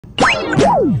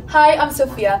Hi, I'm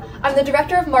Sophia. I'm the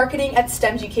Director of Marketing at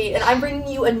STEMducate, and I'm bringing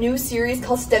you a new series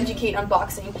called STEMducate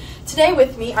Unboxing. Today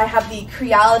with me, I have the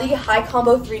Creality Hi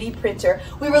Combo 3D printer.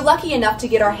 We were lucky enough to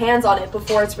get our hands on it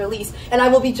before its release, and I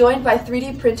will be joined by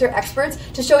 3D printer experts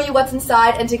to show you what's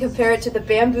inside and to compare it to the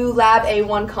Bambu Lab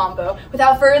A1 Combo.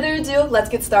 Without further ado, let's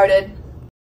get started.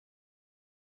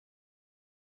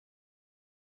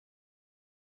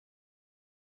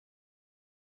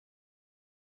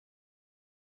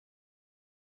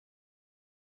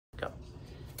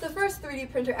 The first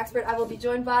 3D printer expert I will be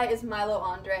joined by is Milo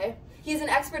Andre. He's an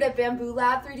expert at Bambu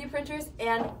Lab 3D printers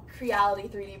and Creality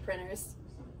 3D printers.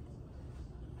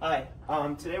 Hi,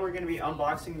 today we're going to be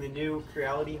unboxing the new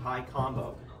Creality Hi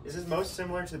Combo. This is most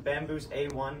similar to Bambu's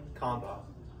A1 Combo.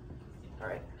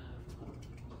 Alright.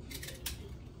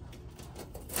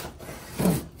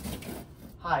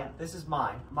 Hi, this is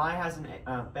Mai. Mai has an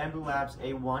Bambu Labs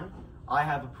A1. I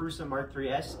have a Prusa Mark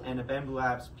III's and a Bambu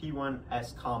Labs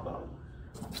P1S Combo.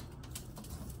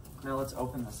 Now let's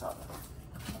open this up.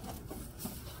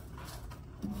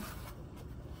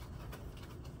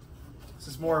 This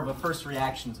is more of a first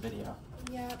reactions video.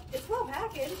 Yeah, it's well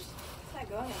packaged. It's not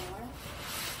going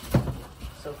anywhere.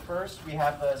 So first we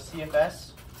have the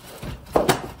CFS,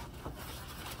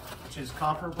 which is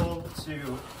comparable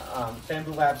to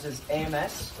Bambu Labs'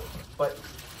 AMS, but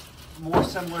more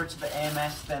similar to the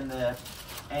AMS than the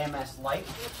AMS Lite.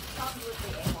 It's probably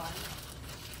the A1.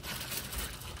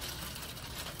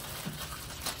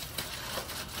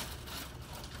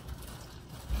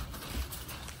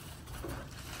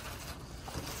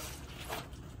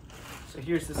 So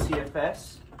here's the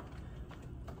CFS.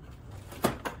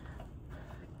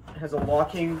 It has a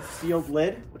locking sealed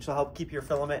lid, which will help keep your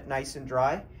filament nice and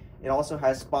dry. It also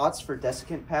has spots for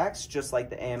desiccant packs, just like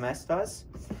the AMS does.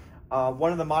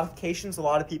 One of the modifications a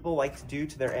lot of people like to do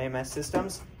to their AMS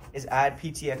systems is add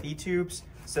PTFE tubes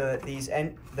so that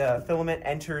the filament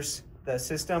enters the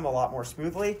system a lot more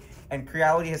smoothly. And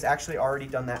Creality has actually already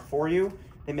done that for you.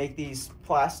 They make these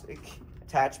plastic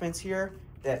attachments here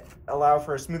that allow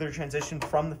for a smoother transition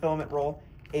from the filament roll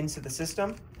into the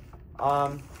system.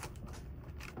 And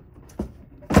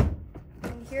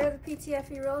here are the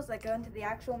PTFE rolls that go into the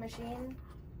actual machine,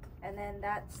 and then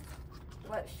that's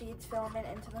what feeds filament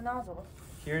into the nozzle.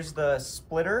 Here's the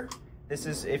splitter. This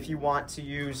is if you want to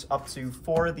use up to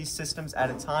 4 of these systems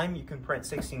at a time. You can print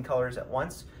 16 colors at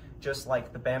once, just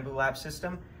like the Bambu Lab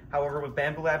system. However, with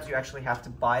Bambu Labs, you actually have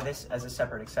to buy this as a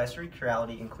separate accessory.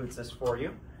 Creality includes this for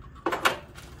you.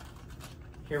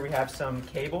 Here we have some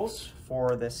cables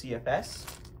for the CFS.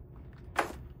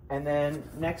 And then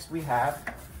next we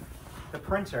have the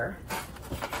printer,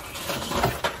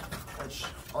 which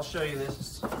I'll show you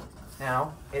this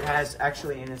now. It has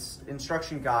actually in its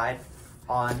instruction guide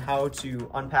on how to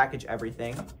unpackage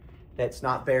everything that's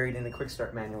not buried in the quick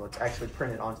start manual. It's actually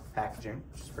printed onto the packaging,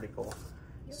 which is pretty cool.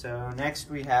 So next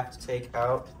we have to take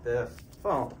out the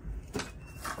foam.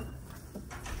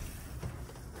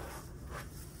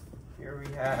 Here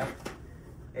we have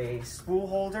a spool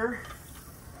holder,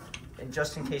 and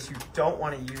just in case you don't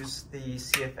want to use the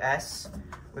CFS,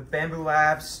 with Bambu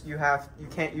Labs you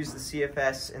can't use the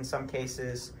CFS in some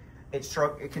cases.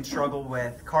 It can struggle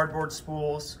with cardboard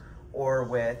spools or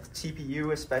with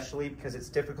TPU, especially because it's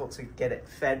difficult to get it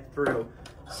fed through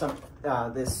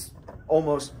this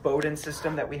almost Bowden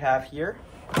system that we have here.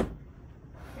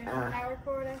 Here's a power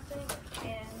cord, I think,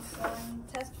 and some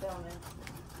test filament.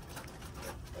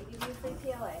 They give you free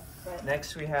PLA. But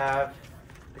Next we have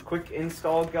the quick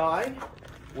install guide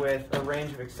with a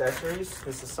range of accessories.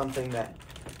 This is something that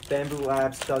Bambu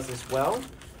Labs does as well,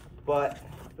 but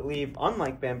I believe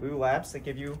unlike Bambu Labs, they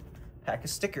give you a pack of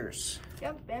stickers.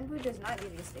 Yep, Bambu does not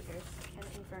give you stickers, can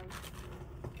confirm.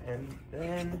 And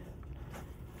then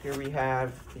here we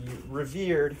have the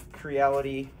revered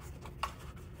Creality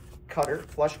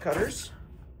flush cutters.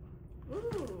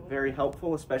 Ooh. Very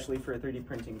helpful, especially for a 3D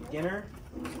printing beginner.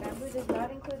 Bambu does not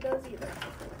include those either.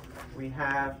 We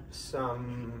have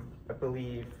some, I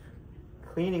believe,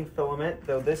 cleaning filament,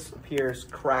 though this appears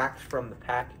cracked from the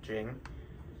packaging,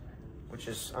 which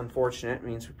is unfortunate. It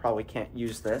means we probably can't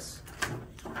use this.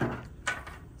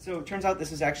 So it turns out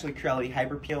this is actually Creality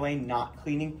Hyper PLA, not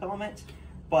cleaning filament.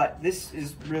 But this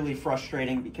is really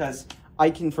frustrating because I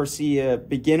can foresee a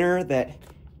beginner that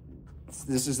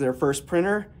this is their first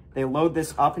printer. They load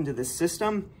this up into the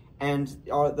system, and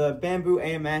the Bambu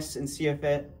AMS and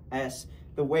CFS,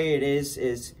 the way it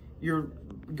is you're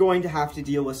going to have to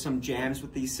deal with some jams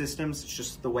with these systems. It's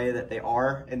just the way that they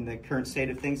are in the current state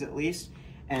of things, at least.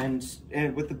 And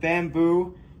with the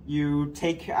Bambu, you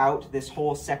take out this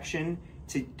whole section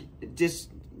to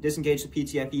disengage the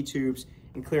PTFE tubes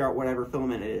and clear out whatever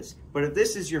filament it is. But if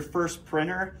this is your first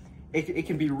printer, it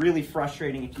can be really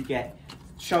frustrating if you get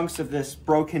chunks of this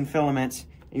broken filament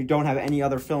and you don't have any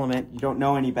other filament, you don't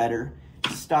know any better,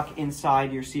 stuck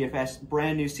inside your CFS,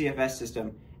 brand new CFS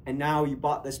system. And now you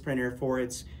bought this printer for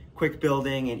its quick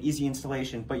building and easy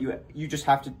installation, but you just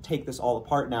have to take this all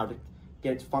apart now to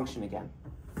get it to function again.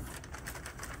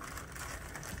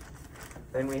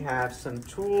 Then we have some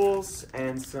tools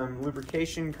and some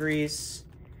lubrication grease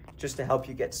just to help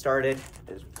you get started,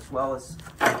 as well as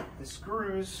the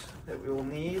screws that we will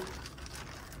need,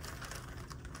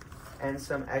 and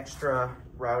some extra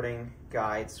routing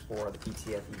guides for the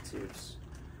PTFE tubes.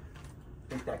 I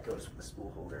think that goes with the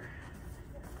spool holder.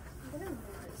 I'm gonna move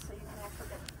it so you can actually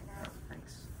get the printer out.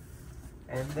 Thanks.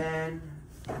 And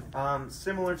then,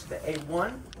 similar to the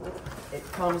A1,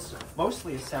 it comes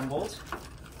mostly assembled,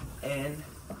 and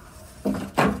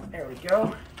there we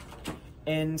go,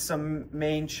 in some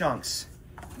main chunks.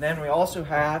 And then we also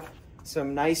have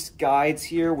some nice guides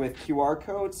here with QR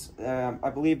codes. I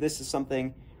believe this is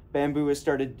something Bambu has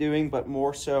started doing, but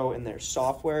more so in their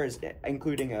software, is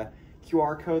including a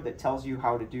QR code that tells you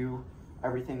how to do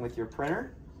everything with your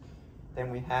printer. Then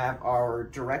we have our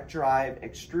direct drive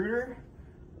extruder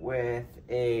with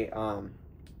a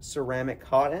ceramic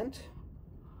hot end.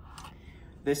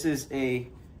 This is a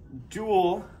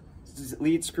dual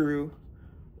lead screw,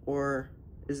 or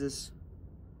is this,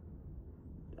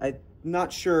 I'm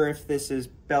not sure if this is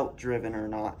belt driven or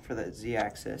not for the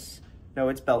Z-axis. No,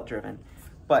 it's belt driven.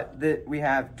 But we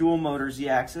have dual motor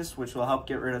Z-axis, which will help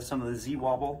get rid of some of the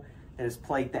Z-wobble that has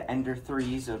plagued the Ender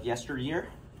 3s of yesteryear.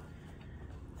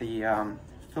 The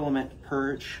filament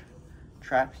purge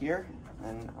trap here,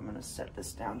 and I'm gonna set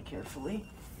this down carefully.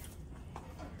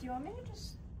 Do you want me to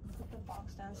just put the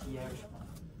box down? So Yeah.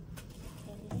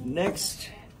 Next,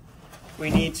 we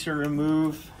need to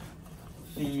remove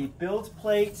the build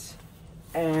plate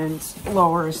and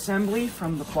lower assembly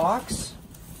from the box,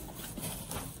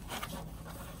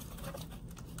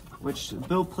 which the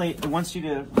build plate, it wants you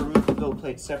to remove the build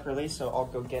plate separately, so I'll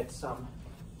go get some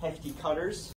hefty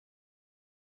cutters.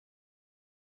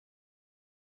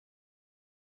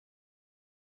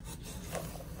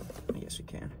 Yes, we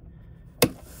can.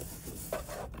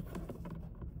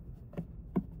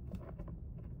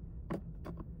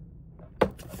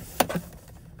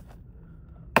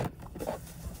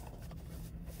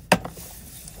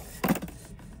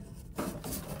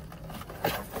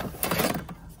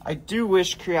 I do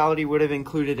wish Creality would have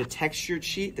included a textured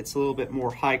sheet that's a little bit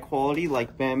more high quality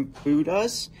like Bambu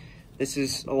does. This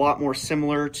is a lot more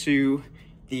similar to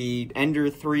the Ender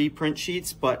 3 print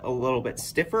sheets, but a little bit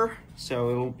stiffer.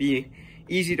 So it'll be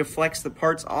easy to flex the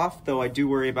parts off, though I do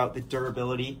worry about the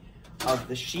durability of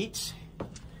the sheet. You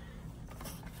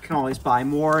can always buy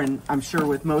more, and I'm sure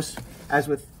with as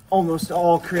with almost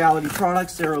all Creality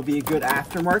products, there will be a good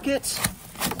aftermarket.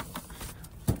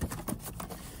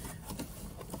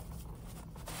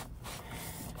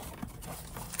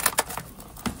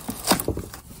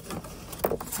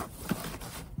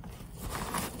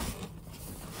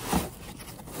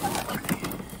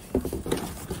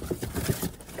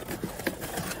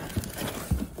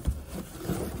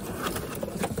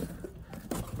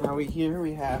 Here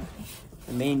we have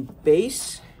the main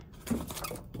base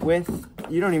with,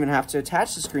 you don't even have to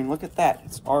attach the screen. Look at that,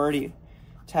 it's already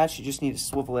attached. You just need to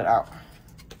swivel it out.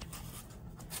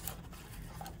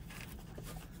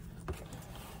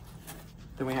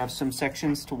 Then we have some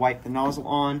sections to wipe the nozzle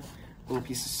on, a little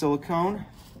piece of silicone.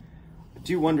 I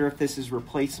do wonder if this is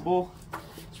replaceable.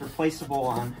 It's replaceable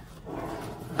on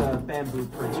the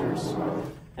Bambu printers,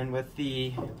 and with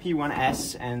the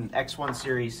P1S and X1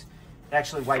 series, it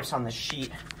actually wipes on the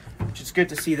sheet, which is good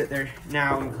to see that they're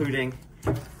now including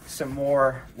some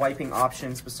more wiping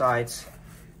options besides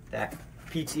that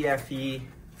PTFE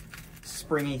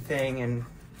springy thing and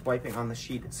wiping on the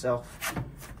sheet itself.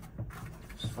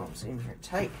 This foam's in here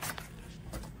tight.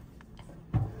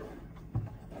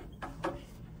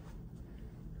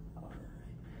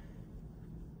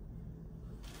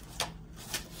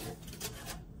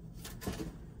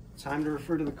 Time to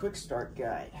refer to the quick start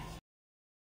guide.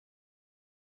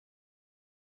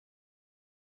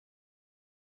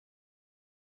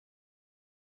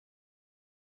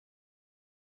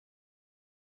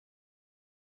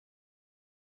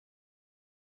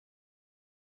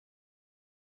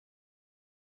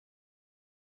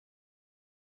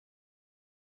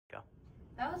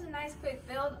 That was a nice quick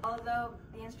build, although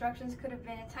the instructions could have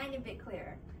been a tiny bit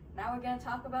clearer. Now we're going to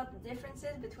talk about the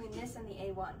differences between this and the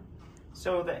A1.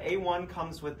 So the A1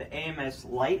 comes with the AMS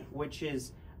Lite, which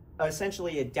is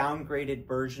essentially a downgraded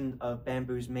version of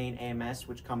Bambu's main AMS,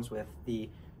 which comes with the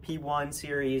P1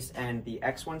 series and the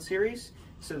X1 series.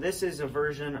 So this is a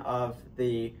version of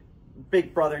the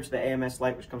big brother to the AMS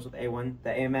Lite, which comes with A1,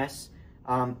 the AMS.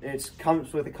 It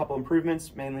comes with a couple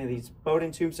improvements, mainly these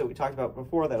Bowden tubes that we talked about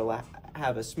before that'll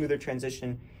have a smoother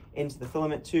transition into the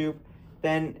filament tube.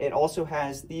 Then it also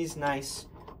has these nice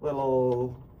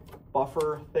little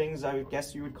buffer things, I would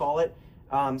guess you would call it.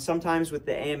 Sometimes with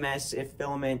the AMS, if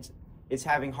filament is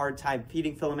having hard time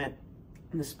feeding filament,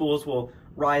 the spools will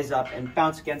rise up and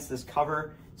bounce against this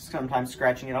cover, sometimes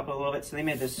scratching it up a little bit. So they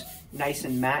made this nice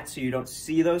and matte so you don't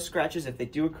see those scratches if they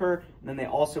do occur. And then they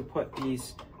also put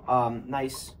these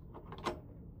nice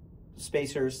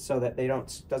spacers so that they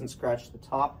doesn't scratch the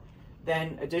top.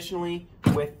 Then additionally,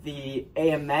 with the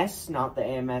AMS, not the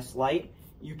AMS Lite,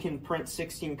 you can print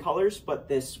 16 colors, but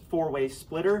this 4-way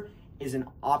splitter is an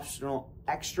optional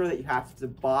extra that you have to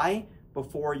buy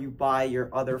before you buy your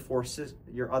other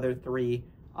three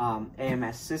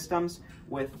AMS systems.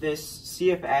 With this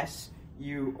CFS,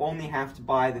 you only have to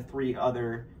buy the 3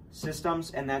 other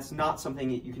systems, and that's not something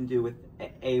that you can do with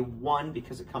A1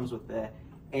 because it comes with the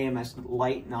AMS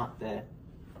Lite, not the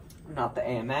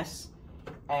AMS.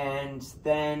 And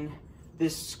then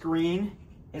this screen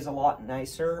is a lot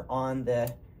nicer on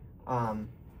the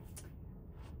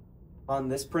on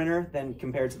this printer than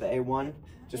compared to the A1,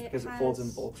 just because it folds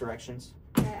in both directions.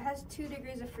 Yeah, it has 2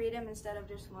 degrees of freedom instead of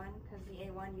just 1, because the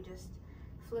A1 you just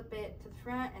flip it to the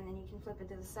front and then you can flip it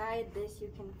to the side. This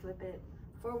you can flip it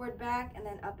forward, back, and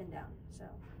then up and down, so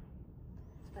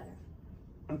it's better.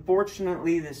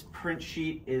 Unfortunately, this print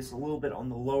sheet is a little bit on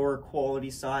the lower quality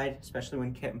side, especially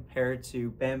when compared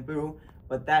to Bambu,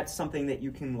 but that's something that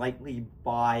you can likely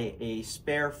buy a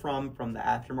spare from the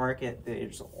aftermarket.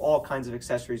 There's all kinds of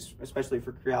accessories, especially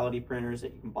for Creality printers,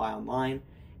 that you can buy online,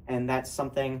 and that's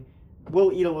something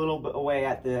will eat a little bit away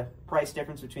at the price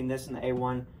difference between this and the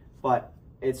A1, but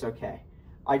it's okay.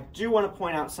 I do want to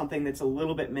point out something that's a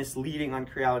little bit misleading on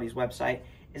Creality's website,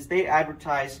 is they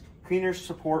advertise cleaner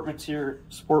support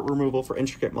removal for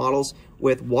intricate models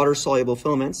with water-soluble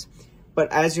filaments, but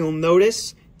as you'll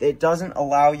notice, it doesn't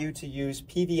allow you to use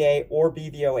PVA or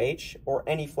BVOH or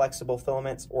any flexible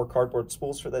filaments or cardboard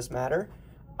spools for this matter.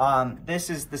 This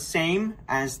is the same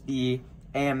as the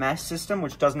AMS system,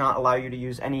 which does not allow you to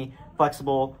use any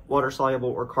flexible, water-soluble,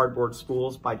 or cardboard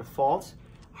spools by default.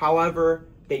 However,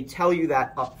 they tell you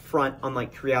that up front,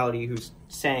 unlike Creality, who's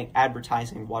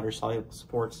advertising water-soluble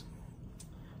supports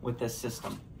with this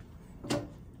system.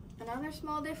 Another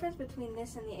small difference between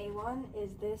this and the A1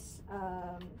 is this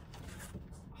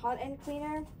hot end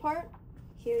cleaner part.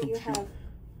 Here you have,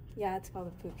 yeah, it's called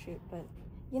a poop chute, but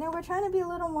you know, we're trying to be a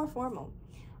little more formal.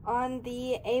 On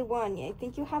the A1, I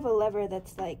think you have a lever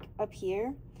that's like up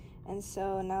here, and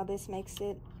so now this makes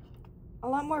it a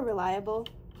lot more reliable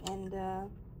and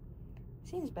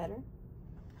seems better.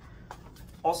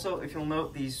 Also, if you'll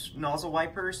note, these nozzle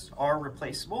wipers are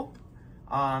replaceable.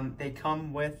 They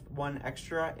come with 1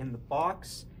 extra in the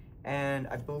box, and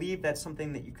I believe that's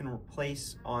something that you can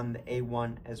replace on the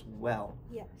A1 as well.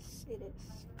 Yes, it is.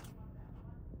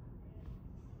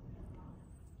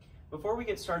 Before we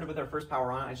get started with our first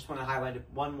power on, I just want to highlight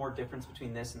one more difference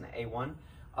between this and the A1.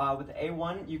 With the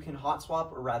A1, you can hot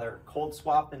swap, or rather cold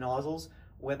swap, the nozzles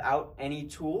without any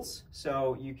tools.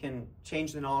 So you can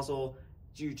change the nozzle,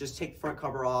 you just take the front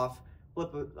cover off,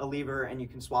 flip a lever, and you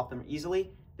can swap them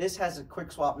easily. This has a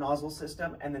quick swap nozzle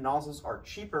system, and the nozzles are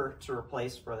cheaper to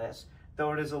replace for this,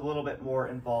 though it is a little bit more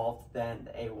involved than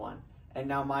the A1. And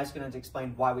now Mai's going to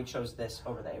explain why we chose this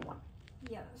over the A1.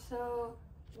 Yeah, so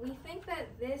we think that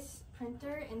this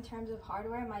printer, in terms of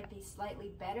hardware, might be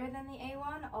slightly better than the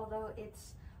A1, although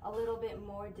it's a little bit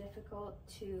more difficult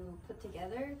to put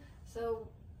together. So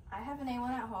I have an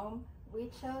A1 at home. We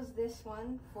chose this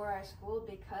one for our school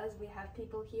because we have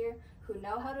people here who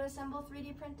know how to assemble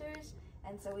 3D printers,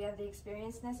 and so we have the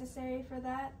experience necessary for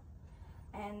that.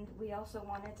 And we also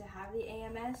wanted to have the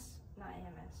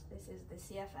this is the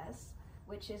CFS,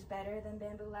 which is better than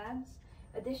Bambu Labs.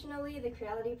 Additionally, the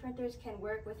Creality printers can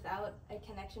work without a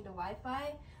connection to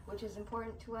Wi-Fi, which is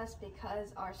important to us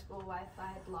because our school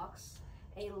Wi-Fi blocks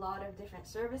a lot of different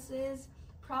services,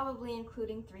 probably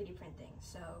including 3D printing.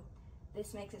 So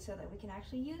this makes it so that we can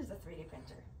actually use the 3D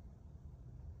printer.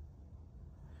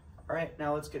 All right,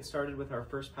 now let's get started with our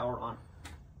first power on.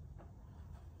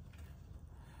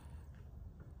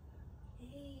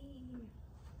 Hey,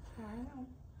 I know.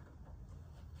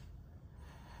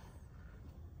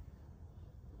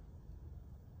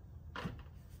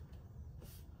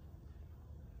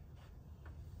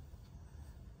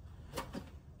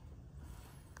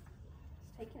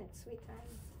 It's taking its sweet time.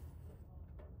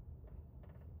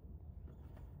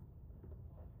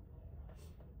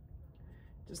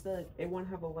 Does the A1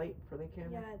 have a light for the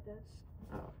camera? Yeah, it does.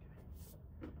 Oh,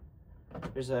 okay.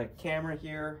 There's a camera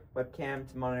here, webcam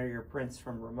to monitor your prints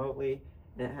from remotely.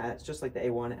 And it has, just like the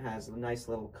A1, it has a nice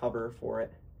little cover for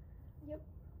it. Yep.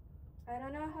 I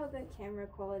don't know how the camera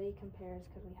quality compares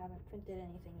because we haven't printed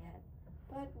anything yet,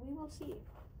 but we will see.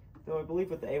 Though I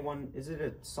believe with the A1, is it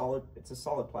a solid, it's a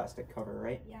solid plastic cover,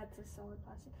 right? Yeah, it's a solid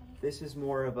plastic cover. This is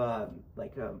more of a,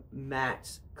 like a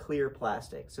matte clear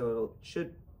plastic, so it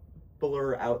should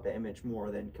blur out the image more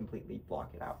than completely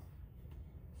block it out.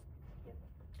 Yep.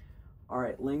 All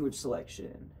right, language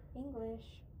selection.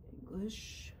 English.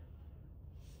 English.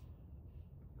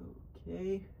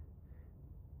 Okay.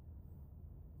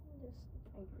 Just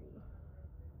agree.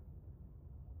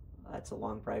 That's a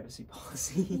long privacy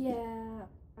policy. Yeah.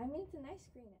 I mean, it's a nice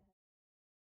screen.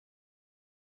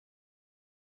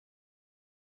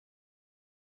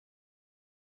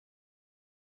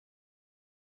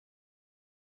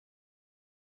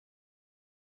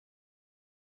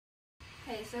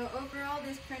 Okay, so overall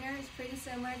this printer is pretty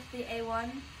similar to the A1.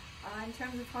 In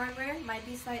terms of hardware, it might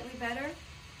be slightly better,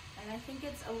 and I think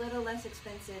it's a little less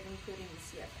expensive, including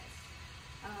the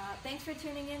CFS. Thanks for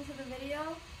tuning in to the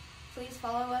video. Please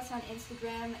follow us on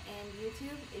Instagram and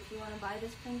YouTube. If you want to buy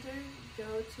this printer,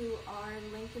 go to our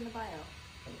link in the bio.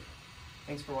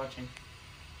 Thanks for watching.